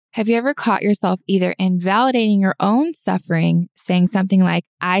Have you ever caught yourself either invalidating your own suffering, saying something like,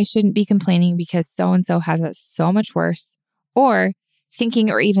 I shouldn't be complaining because so-and-so has it so much worse, or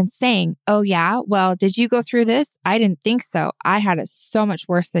thinking or even saying, oh yeah, well, did you go through this? I didn't think so. I had it so much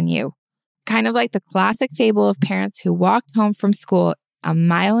worse than you. Kind of like the classic fable of parents who walked home from school a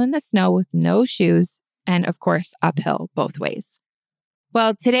mile in the snow with no shoes and, of course, uphill both ways.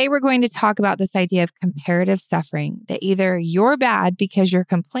 Well, today we're going to talk about this idea of comparative suffering, that either you're bad because you're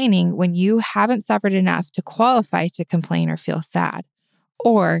complaining when you haven't suffered enough to qualify to complain or feel sad,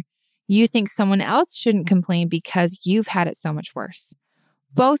 or you think someone else shouldn't complain because you've had it so much worse.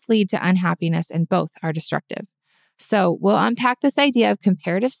 Both lead to unhappiness and both are destructive. So we'll unpack this idea of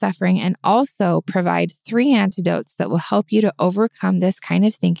comparative suffering and also provide 3 antidotes that will help you to overcome this kind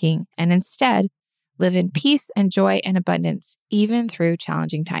of thinking and instead live in peace and joy and abundance, even through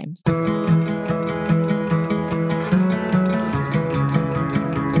challenging times.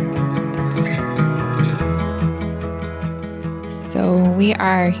 So we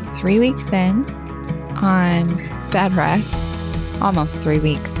are 3 weeks in on bed rest, almost 3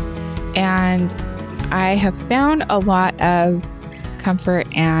 weeks. And I have found a lot of comfort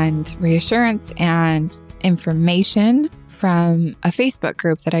and reassurance and information from a Facebook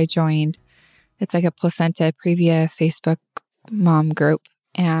group that I joined. It's like a placenta previa Facebook mom group.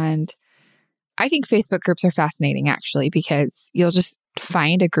 And I think Facebook groups are fascinating, actually, because you'll just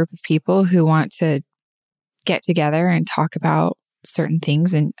find a group of people who want to get together and talk about certain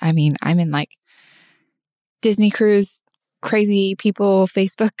things. And I mean, I'm in like Disney cruise crazy people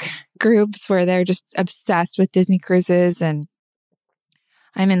Facebook groups where they're just obsessed with Disney cruises. And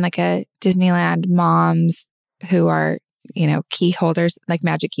I'm in like a Disneyland moms who are, key holders, like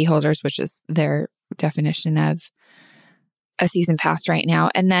magic key holders, which is their definition of a season pass right now.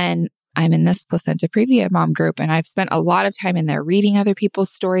 And then I'm in this placenta previa mom group, and I've spent a lot of time in there reading other people's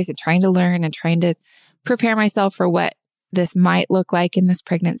stories and trying to learn and trying to prepare myself for what this might look like in this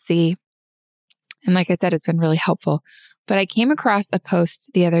pregnancy. And like I said, it's been really helpful. But I came across a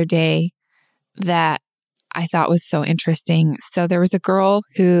post the other day that I thought was so interesting. So there was a girl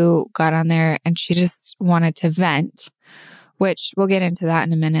who got on there and she just wanted to vent, which we'll get into that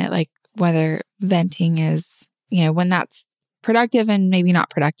in a minute, like whether venting is, when that's productive and maybe not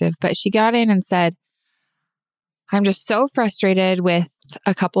productive. But she got in and said, I'm just so frustrated with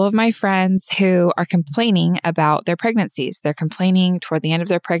a couple of my friends who are complaining about their pregnancies. They're complaining toward the end of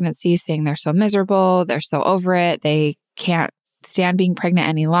their pregnancy, saying they're so miserable, they're so over it, they can't stand being pregnant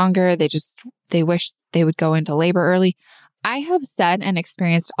any longer. They wish they would go into labor early. I have said and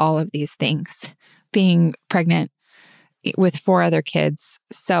experienced all of these things, being pregnant with 4 other kids.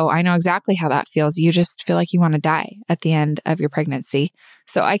 So I know exactly how that feels. You just feel like you want to die at the end of your pregnancy.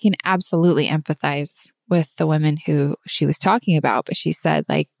 So I can absolutely empathize with the women who she was talking about. But she said,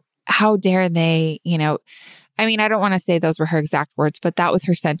 like, how dare they, I don't want to say those were her exact words, but that was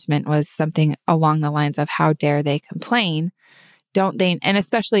her sentiment, was something along the lines of how dare they complain? Don't they? And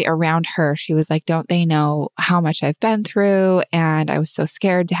especially around her, she was like, don't they know how much I've been through? And I was so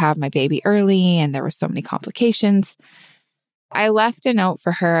scared to have my baby early and there were so many complications. I left a note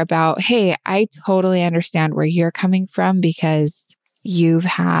for her about, hey, I totally understand where you're coming from because you've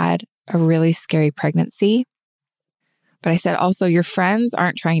had a really scary pregnancy. But I said, also, your friends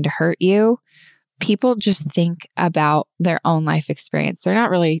aren't trying to hurt you. People just think about their own life experience. They're not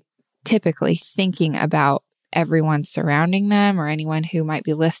really typically thinking about everyone surrounding them or anyone who might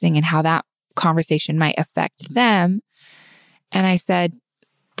be listening and how that conversation might affect them. And I said,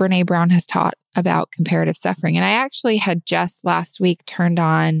 Brene Brown has taught about comparative suffering. And I actually had just last week turned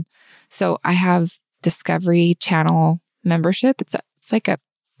on, so I have Discovery Channel membership. It's like a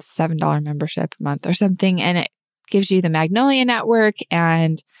 $7 membership a month or something. And it gives you the Magnolia Network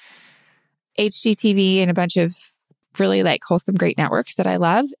and HGTV and a bunch of really like wholesome, great networks that I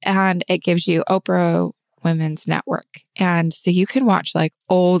love. And it gives you Oprah Women's Network. And so you can watch like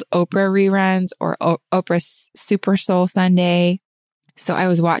old Oprah reruns or Oprah Super Soul Sunday. So I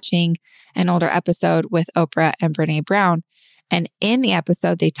was watching an older episode with Oprah and Brene Brown. And in the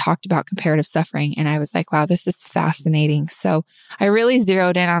episode, they talked about comparative suffering. And I was like, wow, this is fascinating. So I really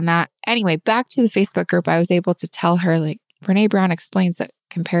zeroed in on that. Anyway, back to the Facebook group, I was able to tell her, like, Brene Brown explains that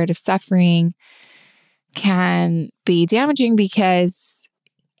comparative suffering can be damaging because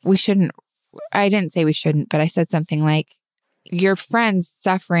I didn't say we shouldn't, but I said something like, your friend's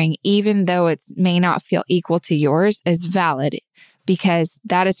suffering, even though it may not feel equal to yours, is valid because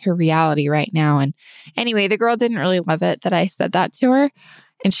that is her reality right now. And anyway, the girl didn't really love it that I said that to her.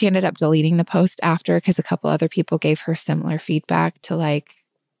 And she ended up deleting the post after because a couple other people gave her similar feedback to I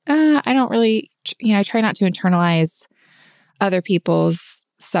don't really, I try not to internalize other people's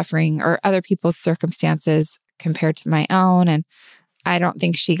suffering or other people's circumstances compared to my own. And I don't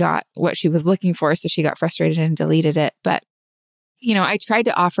think she got what she was looking for. So she got frustrated and deleted it. But, I tried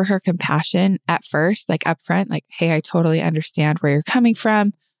to offer her compassion at first, like upfront, like, hey, I totally understand where you're coming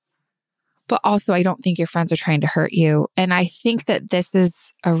from. But also, I don't think your friends are trying to hurt you. And I think that this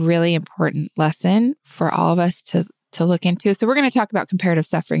is a really important lesson for all of us to look into. So we're going to talk about comparative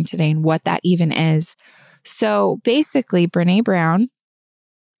suffering today and what that even is. So basically, Brene Brown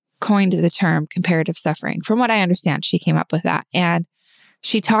coined the term comparative suffering. From what I understand, she came up with that. And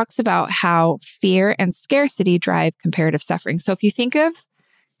she talks about how fear and scarcity drive comparative suffering. So if you think of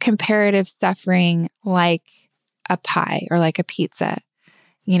comparative suffering like a pie or like a pizza,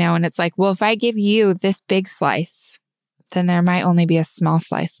 and it's like, well, if I give you this big slice, then there might only be a small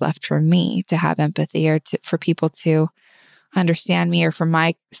slice left for me to have empathy or for people to understand me or for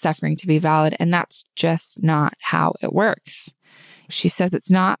my suffering to be valid. And that's just not how it works. She says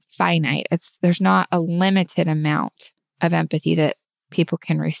it's not finite. There's not a limited amount of empathy that people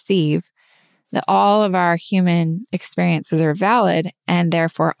can receive, that all of our human experiences are valid, and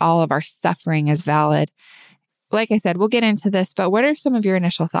therefore all of our suffering is valid. Like I said, we'll get into this, but what are some of your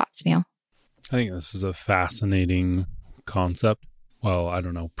initial thoughts, Neil? I think this is a fascinating concept. Well, I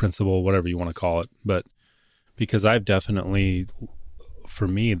don't know, principle, whatever you want to call it. But because I've definitely, for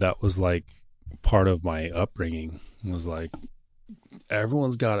me, that was like part of my upbringing was like,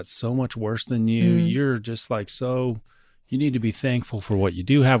 everyone's got it so much worse than you. You're just like, you need to be thankful for what you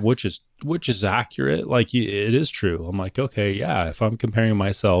do have, which is accurate. Like it is true. I'm like, okay, yeah, if I'm comparing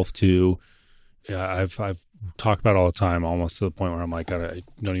myself to, I've talked about it all the time, almost to the point where I'm like, I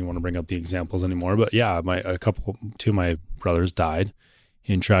don't even want to bring up the examples anymore. But yeah, two of my brothers died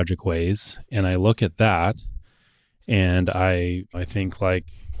in tragic ways. And I look at that and I think like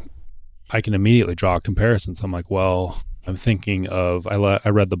I can immediately draw a comparison. So I'm like, well, I'm thinking of, I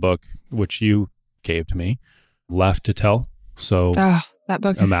read the book, which you gave to me, Left to Tell. So that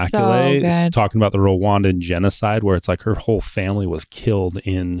book is Immaculate. so good. It's talking about the Rwandan genocide, where it's like her whole family was killed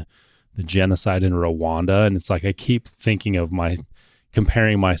in the genocide in Rwanda. And it's like, I keep thinking of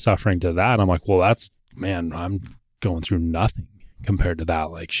comparing my suffering to that. I'm like, well, I'm going through nothing compared to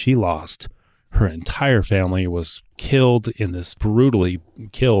that. Like she lost her entire family, was brutally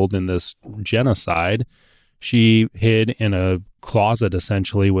killed in this genocide. She hid in a closet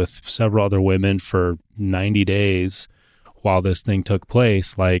essentially with several other women for 90 days while this thing took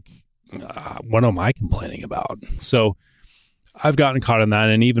place. Like, what am I complaining about? So I've gotten caught in that.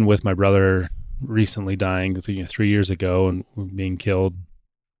 And even with my brother recently dying 3 years ago and being killed,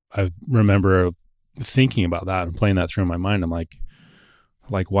 I remember thinking about that and playing that through in my mind. I'm like,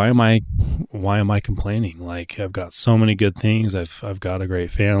 why am I complaining? Like, I've got so many good things. I've got a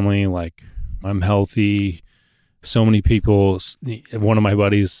great family. Like, I'm healthy. So many people, one of my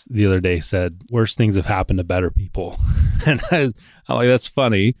buddies the other day said, worse things have happened to better people. And I'm like, that's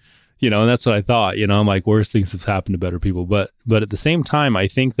funny, and that's what I thought, I'm like, worse things have happened to better people. But at the same time, I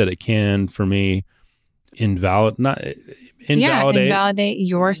think that it can, for me, invalidate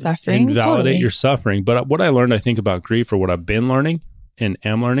your suffering. Invalidate your suffering. But what I learned, I think, about grief, or what I've been learning and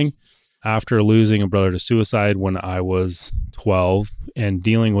am learning after losing a brother to suicide when I was 12 and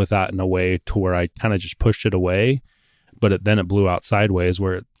dealing with that in a way to where I kind of just pushed it away, but then it blew out sideways,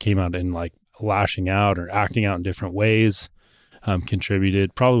 where it came out in like lashing out or acting out in different ways,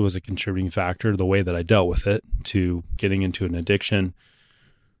 probably was a contributing factor to the way that I dealt with it, to getting into an addiction.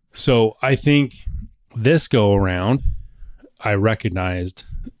 So I think this go around, I recognized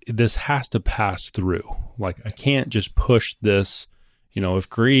this has to pass through. Like, I can't just push this, if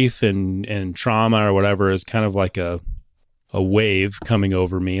grief and trauma or whatever is kind of like a wave coming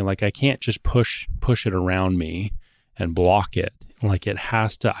over me, like I can't just push it around me and block it. Like I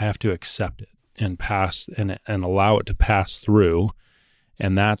have to accept it and pass and allow it to pass through.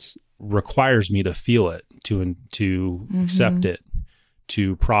 And that's requires me to feel it, to accept it,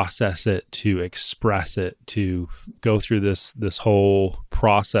 to process it, to express it, to go through this whole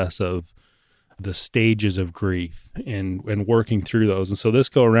process of the stages of grief and working through those. And so this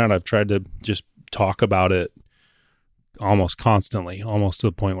go around, I've tried to just talk about it almost constantly, almost to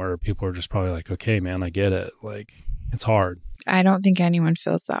the point where people are just probably like, okay, man, I get it. Like, it's hard. I don't think anyone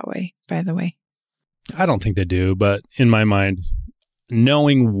feels that way, by the way. I don't think they do, but in my mind,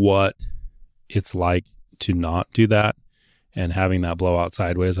 knowing what it's like to not do that and having that blow out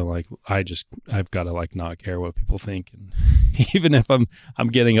sideways, I'm like, I've got to like not care what people think. And even if I'm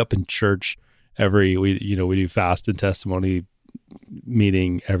getting up in church we do fast and testimony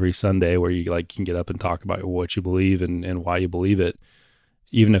meeting every Sunday where you like can get up and talk about what you believe and why you believe it.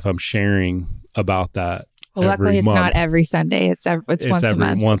 Even if I'm sharing about that Well, luckily it's not every Sunday. It's once a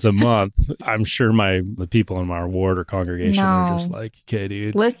month. Once a month. I'm sure the people in my ward or congregation are just like, okay,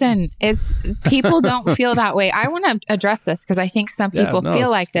 dude. Listen, people don't feel that way. I want to address this because I think some people feel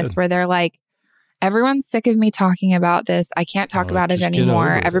like this, where they're like, everyone's sick of me talking about this. I can't talk about it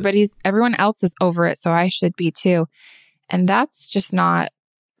anymore. Everyone else is over it, so I should be too. And that's just not.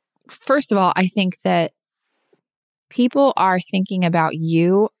 First of all, I think that people are thinking about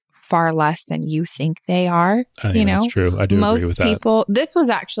you far less than you think they are. That's true. I do agree with that. Most people, this was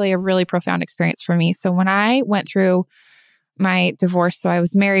actually a really profound experience for me. So when I went through my divorce, so I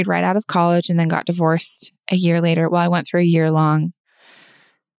was married right out of college and then got divorced a year later. Well, I went through a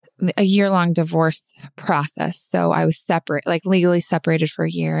year-long divorce process. So I was legally separated for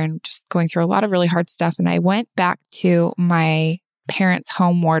a year and just going through a lot of really hard stuff. And I went back to my parents'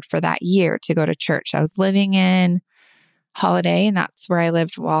 home ward for that year to go to church. I was living in Holiday, and that's where I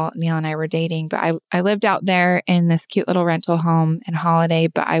lived while Neil and I were dating. But I lived out there in this cute little rental home in Holiday,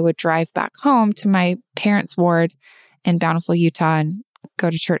 but I would drive back home to my parents' ward in Bountiful, Utah, and go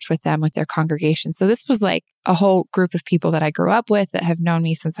to church with them, with their congregation. So this was like a whole group of people that I grew up with that have known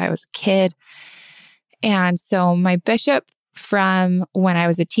me since I was a kid. And so my bishop from when I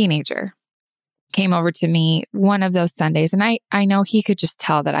was a teenager came over to me one of those Sundays. And I know he could just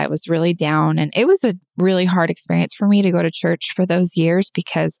tell that I was really down. And it was a really hard experience for me to go to church for those years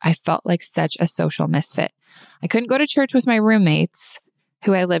because I felt like such a social misfit. I couldn't go to church with my roommates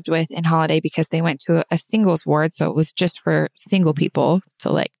who I lived with in Holiday because they went to a singles ward. So it was just for single people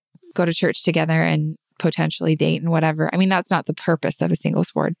to like go to church together and potentially date and whatever. I mean, that's not the purpose of a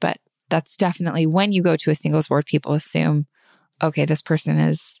singles ward, but that's definitely when you go to a singles ward, people assume, okay, this person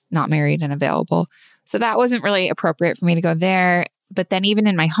is not married and available. So that wasn't really appropriate for me to go there. But then even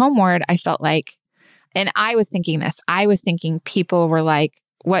in my home ward, I felt like, and I was thinking people were like,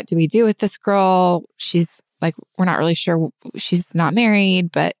 what do we do with this girl? She's like, we're not really sure. She's not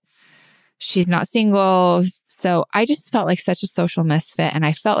married, but she's not single. So I just felt like such a social misfit. And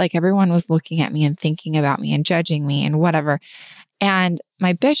I felt like everyone was looking at me and thinking about me and judging me and whatever. And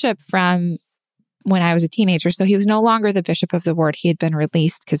my bishop from when I was a teenager, so he was no longer the bishop of the ward. He had been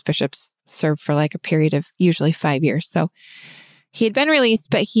released because bishops serve for like a period of usually 5 years. So he had been released,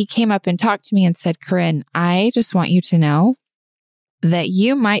 but he came up and talked to me and said, Corinne, I just want you to know that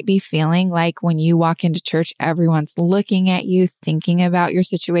you might be feeling like when you walk into church, everyone's looking at you, thinking about your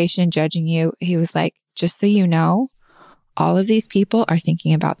situation, judging you. He was like, just so you know, all of these people are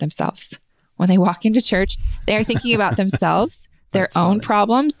thinking about themselves. When they walk into church, they are thinking about themselves, their own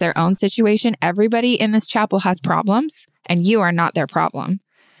problems, their own situation. Everybody in this chapel has problems, and you are not their problem.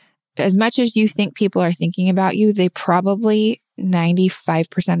 As much as you think people are thinking about you, they probably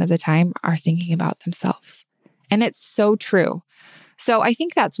 95% of the time are thinking about themselves. And it's so true. So I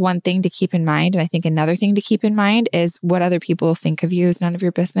think that's one thing to keep in mind. And I think another thing to keep in mind is what other people think of you is none of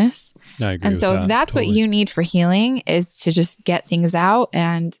your business. I agree and with so that. If that's Totally. what you need for healing, is to just get things out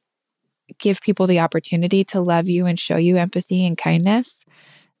and give people the opportunity to love you and show you empathy and kindness,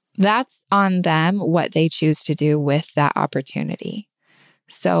 that's on them, what they choose to do with that opportunity.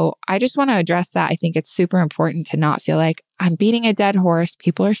 So I just want to address that. I think it's super important to not feel like I'm beating a dead horse.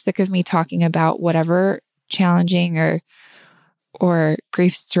 People are sick of me talking about whatever challenging or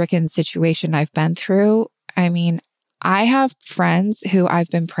grief-stricken situation I've been through. I mean, I have friends who I've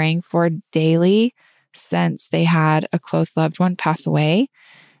been praying for daily since they had a close loved one pass away,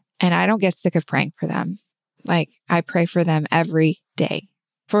 and I don't get sick of praying for them. Like, I pray for them every day.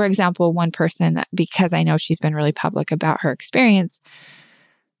 For example, one person, because I know she's been really public about her experience,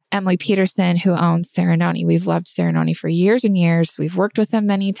 Emily Peterson, who owns Serenoni. We've loved Serenoni for years and years. We've worked with them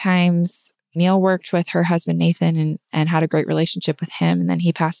many times. Neil worked with her husband, Nathan, and had a great relationship with him. And then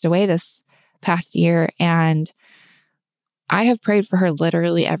he passed away this past year. And I have prayed for her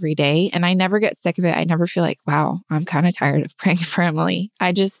literally every day. And I never get sick of it. I never feel like, wow, I'm kind of tired of praying for Emily.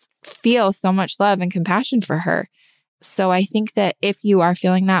 I just feel so much love and compassion for her. So I think that if you are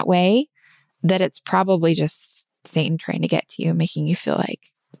feeling that way, that it's probably just Satan trying to get to you, making you feel like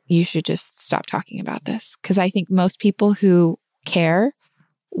you should just stop talking about this. Because I think most people who care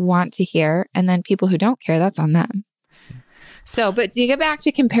want to hear, and then people who don't care, that's on them. So, but to get back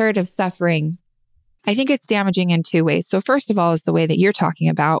to comparative suffering, I think it's damaging in two ways. So first of all is the way that you're talking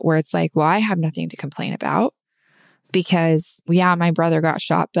about, where it's like, well, I have nothing to complain about because, yeah, my brother got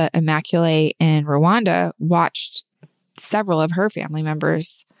shot, but Immaculate in Rwanda watched several of her family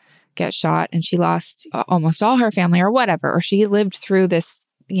members get shot, and she lost almost all her family or whatever, or she lived through this,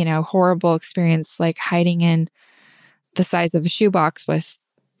 horrible experience, like hiding in the size of a shoebox with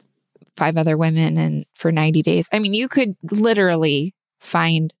 5 other women and for 90 days. I mean, you could literally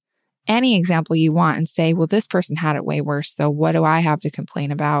find any example you want and say, well, this person had it way worse, so what do I have to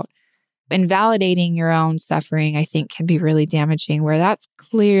complain about? Invalidating your own suffering, I think, can be really damaging, where that's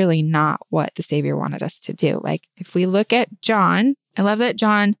clearly not what the Savior wanted us to do. Like if we look at John, I love that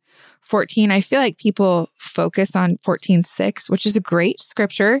John 14, I feel like people focus on 14:6, which is a great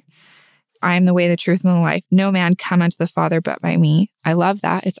scripture. I am the way, the truth, and the life. No man come unto the Father but by me. I love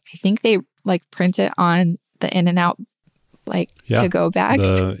that. I think they like print it on the In-N-Out to go bags.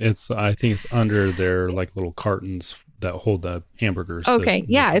 I think it's under their like little cartons that hold the hamburgers. Okay.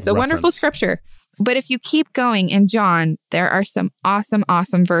 It's a wonderful scripture. But if you keep going in John, there are some awesome,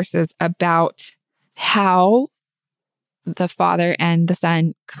 awesome verses about how the Father and the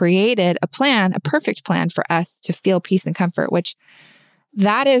Son created a plan, a perfect plan for us to feel peace and comfort, which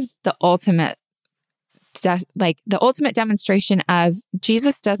that is the ultimate, the ultimate demonstration of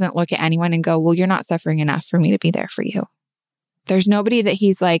Jesus doesn't look at anyone and go, well, you're not suffering enough for me to be there for you. There's nobody that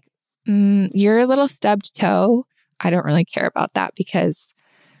he's like, you're a little stubbed toe. I don't really care about that because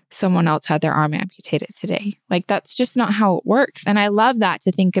someone else had their arm amputated today. Like, that's just not how it works. And I love that,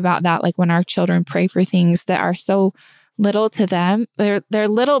 to think about that. Like when our children pray for things that are so little to them, they're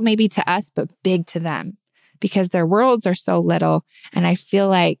little maybe to us, but big to them because their worlds are so little. And I feel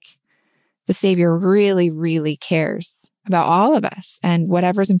like the Savior really, really cares about all of us and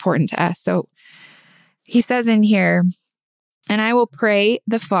whatever's important to us. So he says in here, and I will pray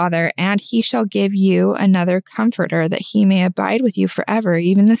the Father, and he shall give you another comforter, that he may abide with you forever,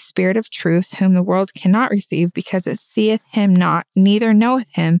 even the Spirit of truth, whom the world cannot receive, because it seeth him not, neither knoweth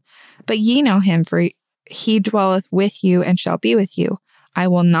him. But ye know him, for he dwelleth with you and shall be with you. I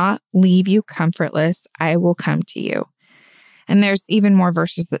will not leave you comfortless. I will come to you. And there's even more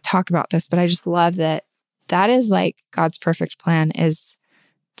verses that talk about this, but I just love that is like God's perfect plan, is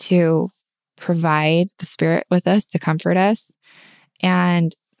to provide the Spirit with us to comfort us.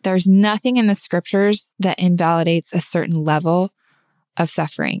 And there's nothing in the scriptures that invalidates a certain level of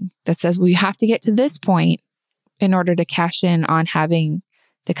suffering that says, well, you have to get to this point in order to cash in on having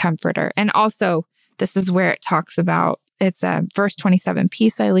the comforter. And also, this is where it talks about, it's verse 27,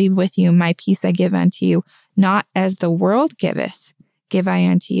 peace I leave with you, my peace I give unto you, not as the world giveth, give I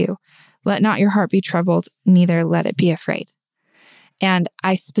unto you. Let not your heart be troubled, neither let it be afraid. And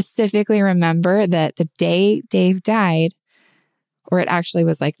I specifically remember that the day Dave died, or it actually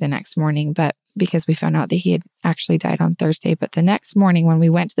was like the next morning, but because we found out that he had actually died on Thursday, but the next morning when we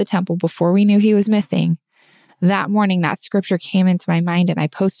went to the temple, before we knew he was missing, that morning that scripture came into my mind, and I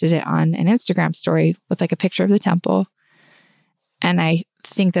posted it on an Instagram story with like a picture of the temple. And I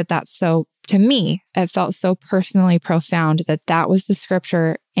think that that's so, to me, it felt so personally profound that was the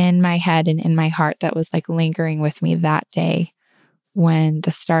scripture in my head and in my heart that was like lingering with me that day, when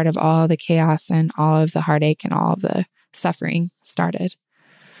the start of all the chaos and all of the heartache and all of the suffering started.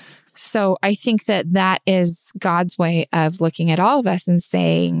 So I think that is God's way of looking at all of us and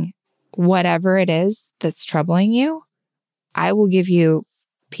saying, whatever it is that's troubling you, I will give you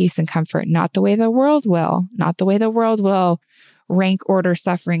peace and comfort, not the way the world will, not the way the world will rank order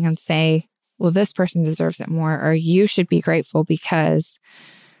suffering and say, well, this person deserves it more, or you should be grateful because.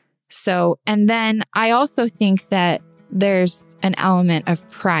 So, and then I also think that there's an element of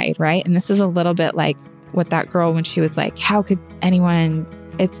pride, right? And this is a little bit like with that girl when she was like, how could anyone,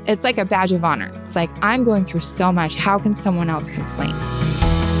 it's like a badge of honor. It's like, I'm going through so much. How can someone else complain?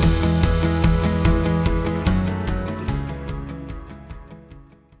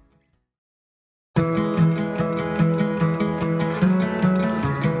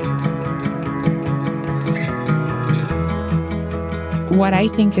 What I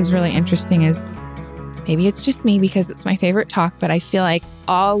think is really interesting is, maybe it's just me because it's my favorite talk, but I feel like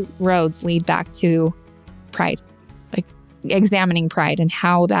all roads lead back to pride, like examining pride and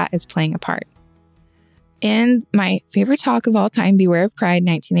how that is playing a part. In my favorite talk of all time, Beware of Pride,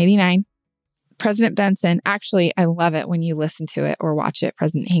 1989, President Benson, actually, I love it when you listen to it or watch it.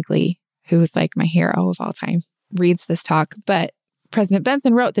 President Hinckley, who is like my hero of all time, reads this talk. But President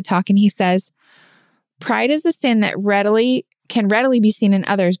Benson wrote the talk, and he says, pride is a sin that can readily be seen in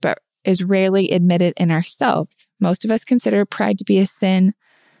others, but is rarely admitted in ourselves. Most of us consider pride to be a sin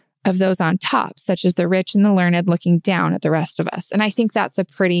of those on top, such as the rich and the learned looking down at the rest of us. And I think that's a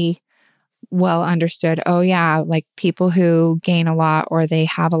pretty well understood, oh yeah, like people who gain a lot or they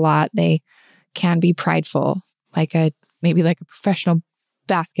have a lot, they can be prideful, like maybe like a professional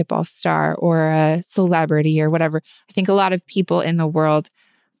basketball star or a celebrity or whatever. I think a lot of people in the world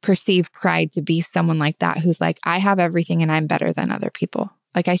perceive pride to be someone like that, who's like, I have everything and I'm better than other people.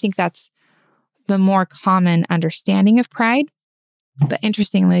 Like, I think that's the more common understanding of pride. But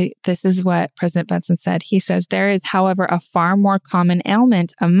interestingly, this is what President Benson said. He says, there is, however, a far more common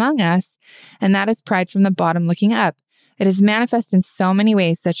ailment among us, and that is pride from the bottom looking up. It is manifest in so many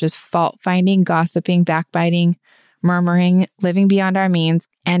ways, such as fault-finding, gossiping, backbiting, murmuring, living beyond our means,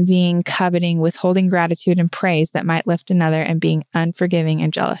 envying, coveting, withholding gratitude and praise that might lift another, and being unforgiving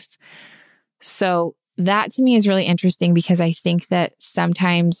and jealous. So that to me is really interesting, because I think that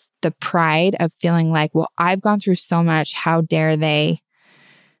sometimes the pride of feeling like, well, I've gone through so much, how dare they?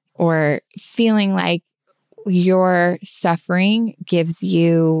 Or feeling like your suffering gives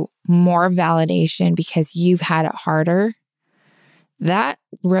you more validation because you've had it harder. That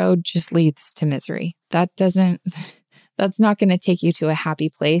road just leads to misery. That's not going to take you to a happy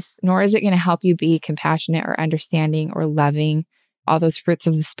place, nor is it going to help you be compassionate or understanding or loving, all those fruits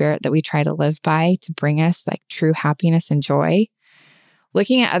of the Spirit that we try to live by to bring us like true happiness and joy.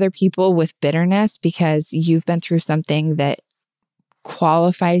 Looking at other people with bitterness because you've been through something that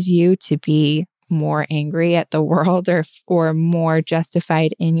qualifies you to be more angry at the world or more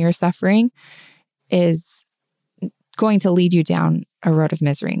justified in your suffering is going to lead you down a road of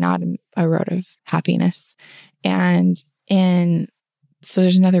misery, not a road of happiness. And so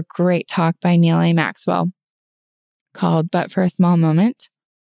there's another great talk by Neil A. Maxwell called But for a Small Moment.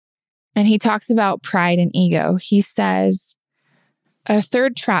 And he talks about pride and ego. He says a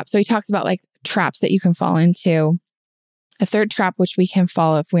third trap. So he talks about like traps that you can fall into. A third trap which we can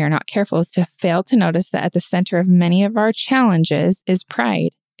fall if we are not careful is to fail to notice that at the center of many of our challenges is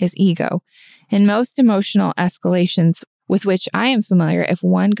pride, is ego. In most emotional escalations with which I am familiar, if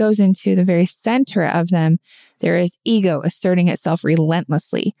one goes into the very center of them, there is ego asserting itself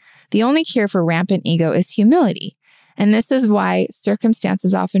relentlessly. The only cure for rampant ego is humility. And this is why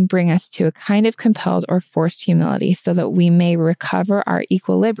circumstances often bring us to a kind of compelled or forced humility so that we may recover our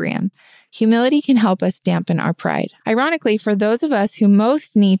equilibrium. Humility can help us dampen our pride. Ironically, for those of us who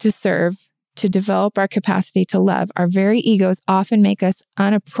most need to serve to develop our capacity to love, our very egos often make us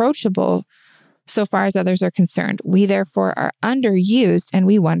unapproachable so far as others are concerned. We therefore are underused and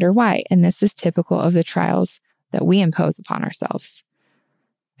we wonder why. And this is typical of the trials that we impose upon ourselves.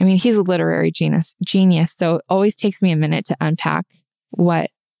 I mean, he's a literary genius, so it always takes me a minute to unpack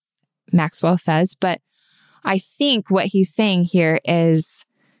what Maxwell says. But I think what he's saying here is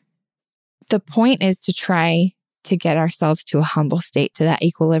the point is to try to get ourselves to a humble state, to that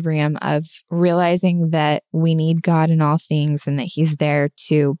equilibrium of realizing that we need God in all things and that he's there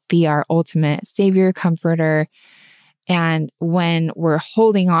to be our ultimate savior, comforter. And when we're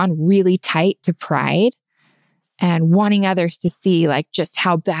holding on really tight to pride, and wanting others to see like just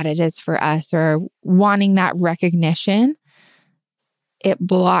how bad it is for us or wanting that recognition, it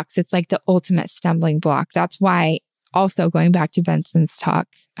blocks. It's like the ultimate stumbling block. That's why also going back to Benson's talk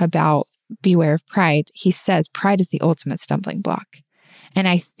about beware of pride, he says pride is the ultimate stumbling block. And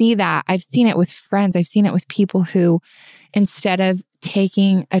I see that. I've seen it with friends. I've seen it with people who, instead of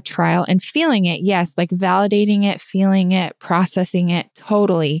taking a trial and feeling it, yes, like validating it, feeling it, processing it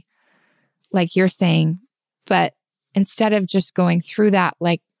totally, like you're saying, but instead of just going through that,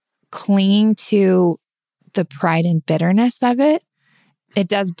 like clinging to the pride and bitterness of it, it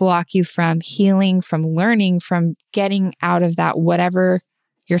does block you from healing, from learning, from getting out of that, whatever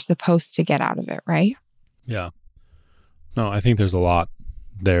you're supposed to get out of it, right? Yeah. No, I think there's a lot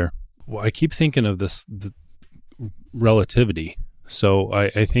there. Well, I keep thinking of this relativity. So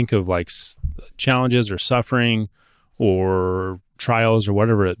I think of like challenges or suffering or trials or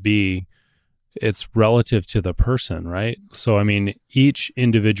whatever it be. It's relative to the person, right? So, I mean, each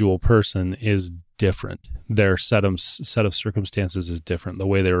individual person is different. Their set of circumstances is different. The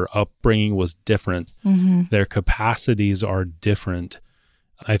way their upbringing was different. Mm-hmm. Their capacities are different.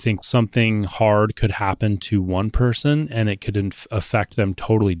 I think something hard could happen to one person and it could affect them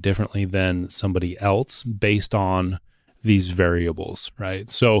totally differently than somebody else based on these variables,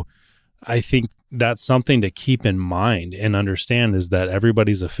 right? So I think that's something to keep in mind and understand, is that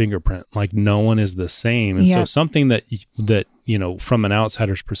everybody's a fingerprint. Like no one is the same. And so something that, you know, from an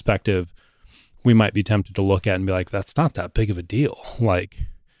outsider's perspective, we might be tempted to look at and be like, that's not that big of a deal. Like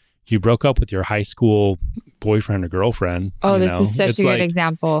you broke up with your high school boyfriend or girlfriend. Oh, this is such a good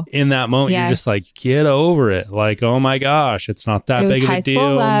example. In that moment, you're just like, get over it. Like, oh my gosh, it's not that big of a deal. High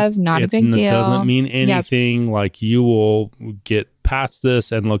school love, not a big deal. It doesn't mean anything. Yep. Like you will get past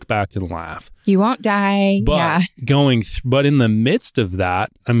this and look back and laugh. You won't die. But but in the midst of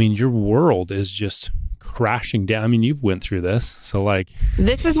that, I mean, your world is just crashing down. I mean, you went through this. So like,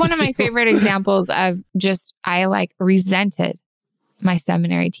 this is one of my favorite examples of just, I like resented my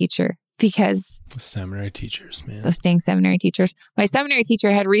seminary teacher because seminary teachers, man, those dang seminary teachers. My seminary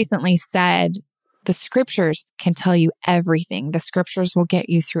teacher had recently said The scriptures can tell you everything. The scriptures will get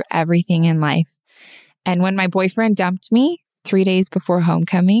you through everything in life. And when my boyfriend dumped me 3 days before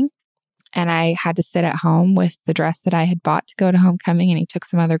homecoming, and I had to sit at home with the dress that I had bought to go to homecoming, and he took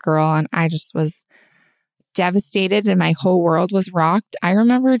some other girl, and I just was devastated and my whole world was rocked. I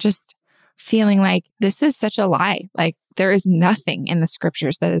remember just feeling like this is such a lie. Like there is nothing in the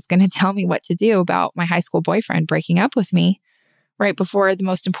scriptures that is going to tell me what to do about my high school boyfriend breaking up with me right before the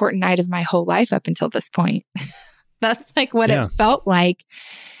most important night of my whole life up until this point. That's like what it felt like.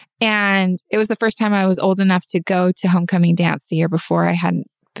 And it was the first time I was old enough to go to homecoming dance. The year before I hadn't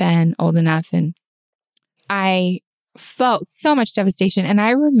been old enough, and I felt so much devastation. And I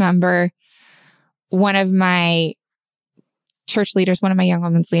remember one of my church leaders, one of my young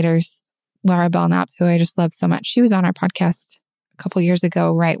women's leaders, Laura Belknap, who I just love so much. She was on our podcast a couple years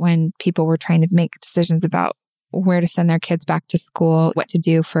ago, right when people were trying to make decisions about where to send their kids back to school, what to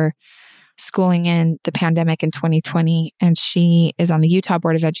do for schooling in the pandemic in 2020. And she is on the Utah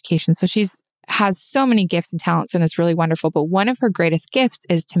Board of Education. So she's has so many gifts and talents and is really wonderful. But one of her greatest gifts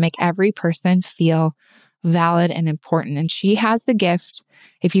is to make every person feel valid and important. And she has the gift.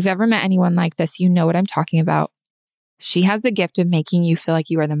 If you've ever met anyone like this, you know what I'm talking about. She has the gift of making you feel like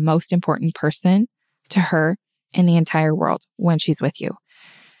you are the most important person to her in the entire world when she's with you.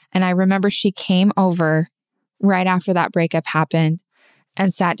 And I remember she came over right after that breakup happened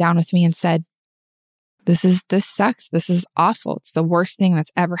and sat down with me and said, this sucks. This is awful. It's the worst thing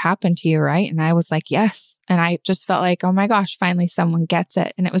that's ever happened to you, right? And I was like, yes. And I just felt like, oh my gosh, finally someone gets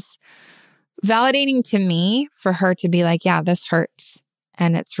it. And it was validating to me for her to be like, yeah, this hurts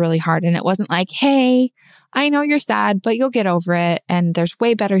and it's really hard. And it wasn't like, hey, I know you're sad, but you'll get over it. And there's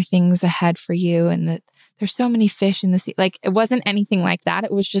way better things ahead for you. And that there's so many fish in the sea. Like, it wasn't anything like that.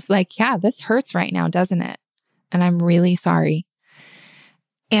 It was just like, yeah, this hurts right now, doesn't it? And I'm really sorry.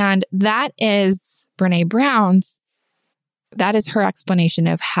 And that is Brene Brown's, that is her explanation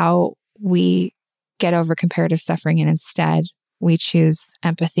of how we get over comparative suffering. And instead, we choose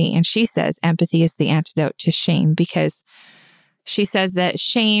empathy. And she says empathy is the antidote to shame, because she says that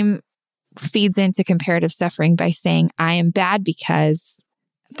shame feeds into comparative suffering by saying, I am bad because,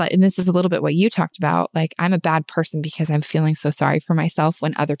 and this is a little bit what you talked about, like, I'm a bad person because I'm feeling so sorry for myself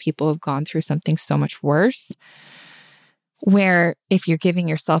when other people have gone through something so much worse. Where if you're giving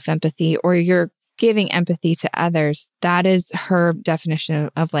yourself empathy or you're giving empathy to others, that is her definition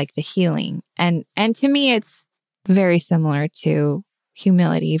of like the healing. And to me, it's very similar to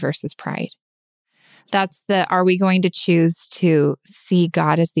humility versus pride. That's are we going to choose to see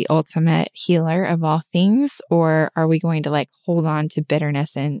God as the ultimate healer of all things? Or are we going to like hold on to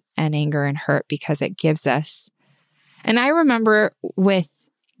bitterness and anger and hurt because it gives us? And I remember with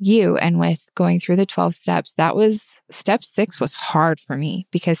you and with going through the 12 steps, that was step 6 was hard for me,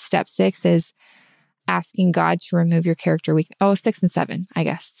 because step 6 is asking God to remove your character weakness. Oh, 6 and 7, I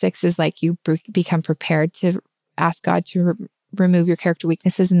guess. 6 is like you become prepared to ask God to remove your character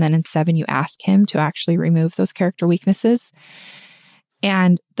weaknesses. And then in 7, you ask him to actually remove those character weaknesses.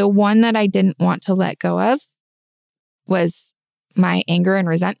 And the one that I didn't want to let go of was my anger and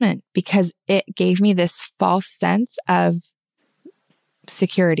resentment, because it gave me this false sense of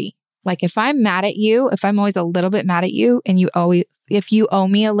security. Like, if I'm mad at you, if I'm always a little bit mad at you and if you owe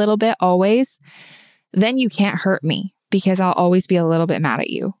me a little bit always, then you can't hurt me, because I'll always be a little bit mad at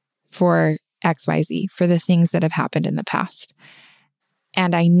you for XYZ, for the things that have happened in the past.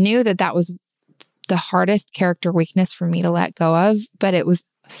 And I knew that that was the hardest character weakness for me to let go of, but it was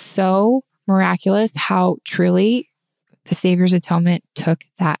so miraculous how truly the Savior's atonement took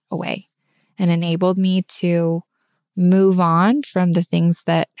that away and enabled me to move on from the things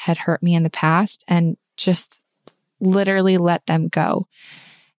that had hurt me in the past and just literally let them go.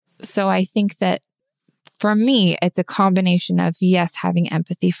 So I think that for me, it's a combination of, yes, having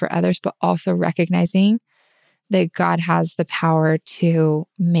empathy for others, but also recognizing that God has the power to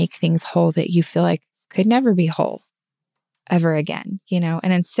make things whole that you feel like could never be whole ever again,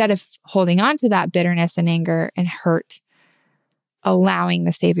 and instead of holding on to that bitterness and anger and hurt, allowing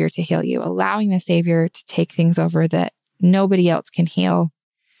the Savior to heal you, allowing the Savior to take things over that nobody else can heal.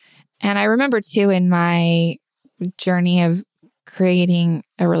 And I remember too, in my journey of creating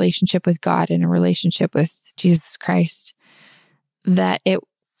a relationship with God and a relationship with Jesus Christ, that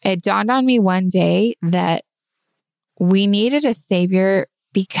it dawned on me one day that we needed a Savior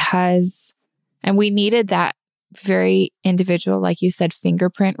and we needed that very individual, like you said,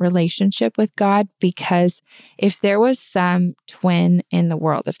 fingerprint relationship with God, because if there was some twin in the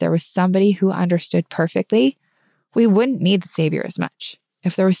world, if there was somebody who understood perfectly, we wouldn't need the Savior as much.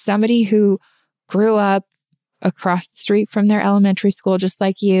 If there was somebody who grew up across the street from their elementary school, just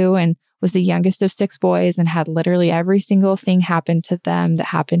like you, and was the youngest of 6 boys and had literally every single thing happen to them that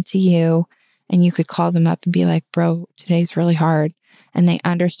happened to you, and you could call them up and be like, bro, today's really hard, and they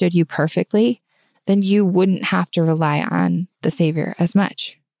understood you perfectly, then you wouldn't have to rely on the Savior as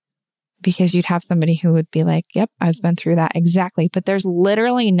much, because you'd have somebody who would be like, yep, I've been through that exactly. But there's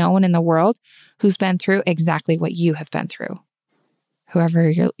literally no one in the world who's been through exactly what you have been through. Whoever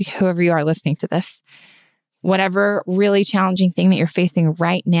you are listening to this, whatever really challenging thing that you're facing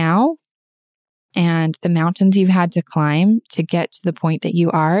right now, and the mountains you've had to climb to get to the point that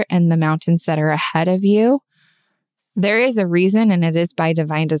you are, and the mountains that are ahead of you, there is a reason, and it is by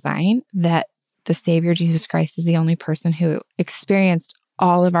divine design, that the Savior, Jesus Christ, is the only person who experienced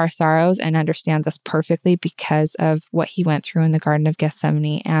all of our sorrows and understands us perfectly because of what he went through in the Garden of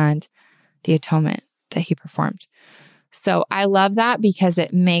Gethsemane and the atonement that he performed. So I love that because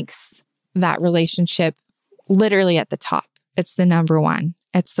it makes that relationship literally at the top. It's the number one.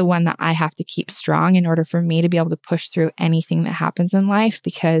 It's the one that I have to keep strong in order for me to be able to push through anything that happens in life,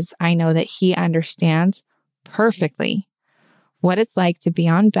 because I know that he understands perfectly what it's like to be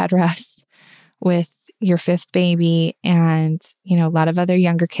on bed rest with your 5th baby and, a lot of other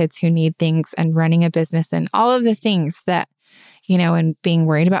younger kids who need things, and running a business and all of the things that, and being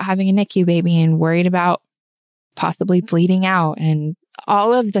worried about having a NICU baby and worried about possibly bleeding out and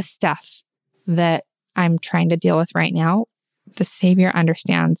all of the stuff that I'm trying to deal with right now. The Savior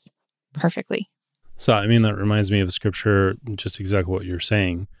understands perfectly. So, that reminds me of a scripture, just exactly what you're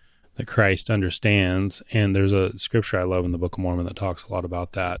saying, that Christ understands. And there's a scripture I love in the Book of Mormon that talks a lot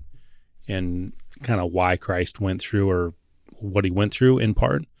about that and kind of why Christ went through, or what he went through in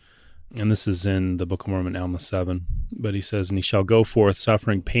part. And this is in the Book of Mormon, Alma 7. But he says, "And he shall go forth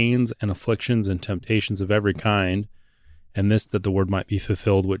suffering pains and afflictions and temptations of every kind, and this that the word might be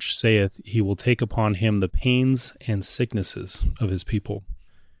fulfilled, which saith, he will take upon him the pains and sicknesses of his people.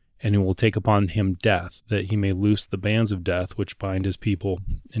 And he will take upon him death, that he may loose the bands of death which bind his people.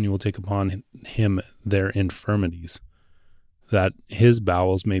 And he will take upon him their infirmities, that his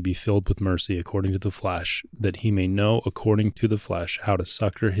bowels may be filled with mercy according to the flesh, that he may know according to the flesh how to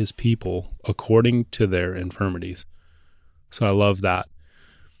succor his people according to their infirmities." So I love that.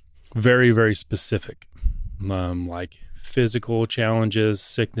 Very, very specific, like physical challenges,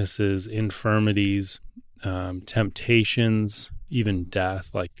 sicknesses, infirmities, temptations, even death.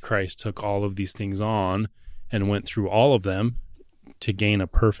 Like Christ took all of these things on and went through all of them to gain a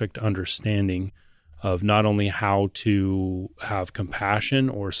perfect understanding of not only how to have compassion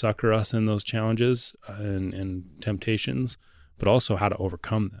or succor us in those challenges and temptations, but also how to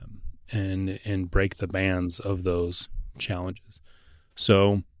overcome them and break the bands of those challenges.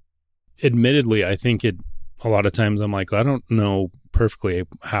 So admittedly, I think a lot of times I'm like, I don't know perfectly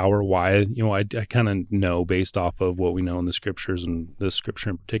how or why. I kind of know based off of what we know in the scriptures, and this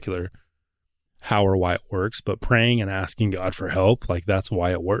scripture in particular, how or why it works. But praying and asking God for help, like that's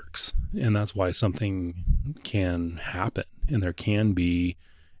why it works. And that's why something can happen. And there can be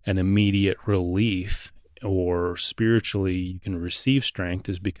an immediate relief, or spiritually you can receive strength,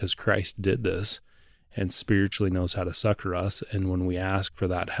 is because Christ did this and spiritually knows how to succor us. And when we ask for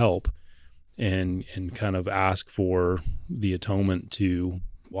that help, and kind of ask for the atonement to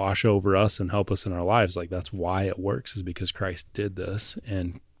wash over us and help us in our lives, like that's why it works, is because Christ did this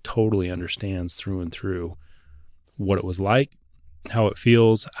and totally understands through and through what it was like, how it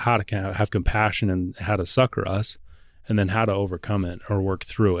feels, how to have compassion, and how to succor us, and then how to overcome it or work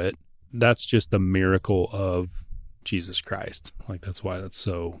through it. That's just the miracle of Jesus Christ. Like that's why that's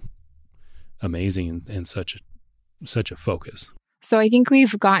so amazing and such a focus. So I think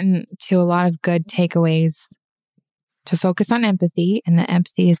we've gotten to a lot of good takeaways to focus on empathy, and that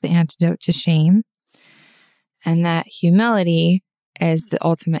empathy is the antidote to shame, and that humility is the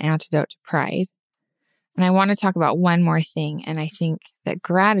ultimate antidote to pride. And I want to talk about one more thing, and I think that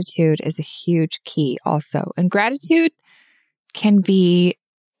gratitude is a huge key also. And gratitude can be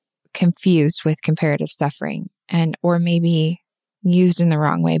confused with comparative suffering, or maybe used in the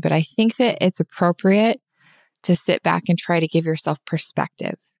wrong way, but I think that it's appropriate to sit back and try to give yourself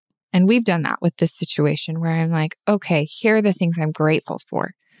perspective. And we've done that with this situation where I'm like, okay, here are the things I'm grateful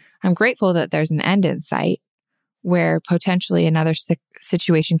for. I'm grateful that there's an end in sight, where potentially another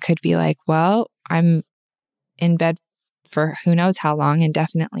situation could be like, well, I'm in bed for who knows how long,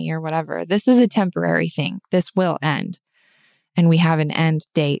 indefinitely or whatever. This is a temporary thing. This will end. And we have an end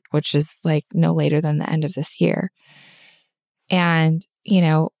date, which is like no later than the end of this year. And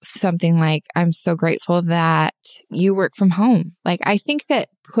something like, I'm so grateful that you work from home. Like, I think that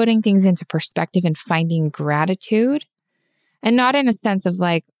putting things into perspective and finding gratitude, and not in a sense of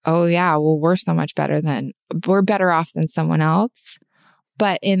like, oh yeah, well, we're better off than someone else,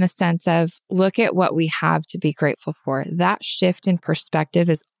 but in the sense of look at what we have to be grateful for. That shift in perspective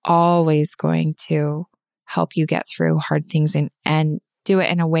is always going to help you get through hard things and do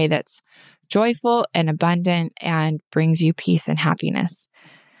it in a way that's joyful and abundant and brings you peace and happiness.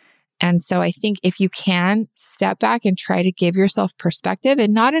 And so I think if you can step back and try to give yourself perspective,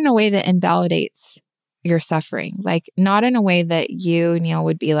 and not in a way that invalidates your suffering, like not in a way that you, Neil,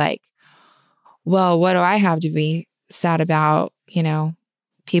 would be like, well, what do I have to be sad about,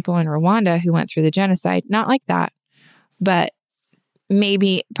 people in Rwanda who went through the genocide? Not like that, but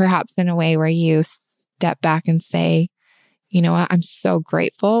maybe perhaps in a way where you step back and say, you know what, I'm so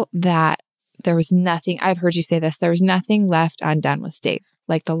grateful that there was nothing, I've heard you say this, there was nothing left undone with Dave.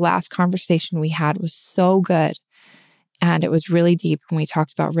 Like the last conversation we had was so good and it was really deep and we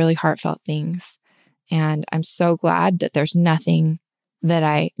talked about really heartfelt things. And I'm so glad that there's nothing that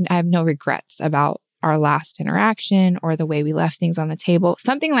I have no regrets about our last interaction or the way we left things on the table.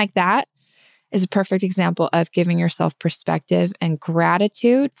 Something like that is a perfect example of giving yourself perspective and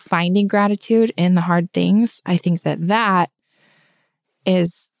gratitude, finding gratitude in the hard things. I think that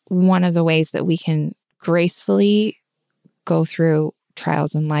is one of the ways that we can gracefully go through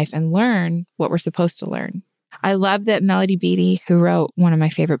trials in life and learn what we're supposed to learn. I love that Melody Beattie, who wrote one of my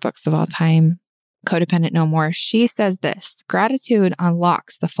favorite books of all time, Codependent No More, she says this: gratitude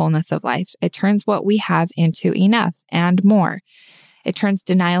unlocks the fullness of life. It turns what we have into enough and more. It turns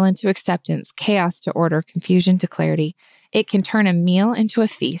denial into acceptance, chaos to order, confusion to clarity. It can turn a meal into a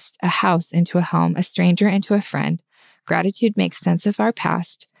feast, a house into a home, a stranger into a friend. Gratitude makes sense of our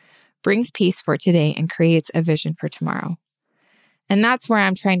past, brings peace for today, and creates a vision for tomorrow. And that's where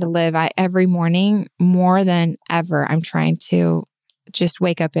I'm trying to live. Every morning, more than ever, I'm trying to just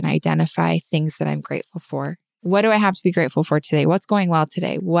wake up and identify things that I'm grateful for. What do I have to be grateful for today? What's going well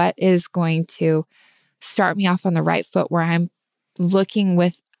today? What is going to start me off on the right foot where I'm looking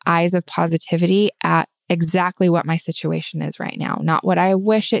with eyes of positivity at exactly what my situation is right now? Not what I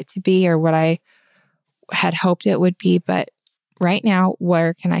wish it to be or what I had hoped it would be, but right now,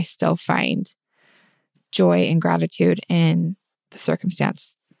 where can I still find joy and gratitude in the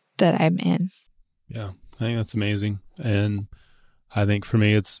circumstance that I'm in? Yeah, I think that's amazing. And I think for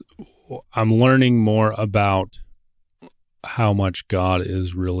me, I'm learning more about how much God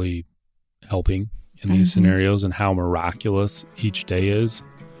is really helping in these scenarios and how miraculous each day is.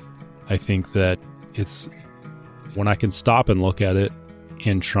 I think that it's when I can stop and look at it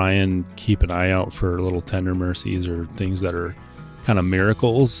and try and keep an eye out for little tender mercies or things that are kind of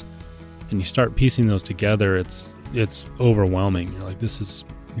miracles, and you start piecing those together, it's overwhelming. You're like, this is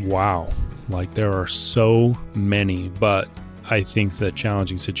wow. Like there are so many, but I think that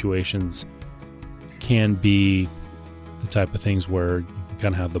challenging situations can be the type of things where you can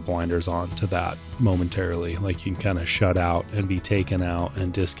kind of have the blinders on to that momentarily. Like you can kind of shut out and be taken out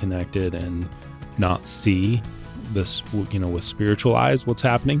and disconnected and not see this, with spiritual eyes, what's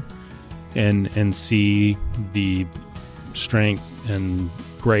happening, and see the strength and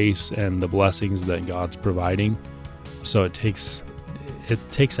grace and the blessings that God's providing. So it takes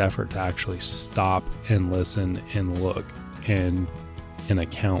effort to actually stop and listen and look and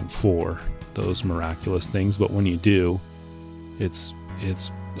account for those miraculous things. But when you do, it's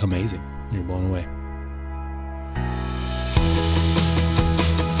amazing. You're blown away.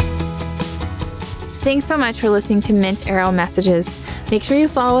 Thanks so much for listening to Mint Arrow Messages. Make sure you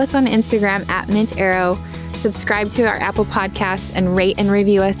follow us on Instagram at Mint Arrow. Subscribe to our Apple Podcasts and rate and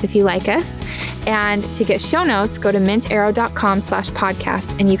review us if you like us. And to get show notes, go to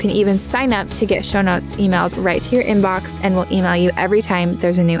mintarrow.com/podcast. And you can even sign up to get show notes emailed right to your inbox, and we'll email you every time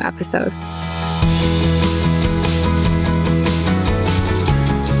there's a new episode.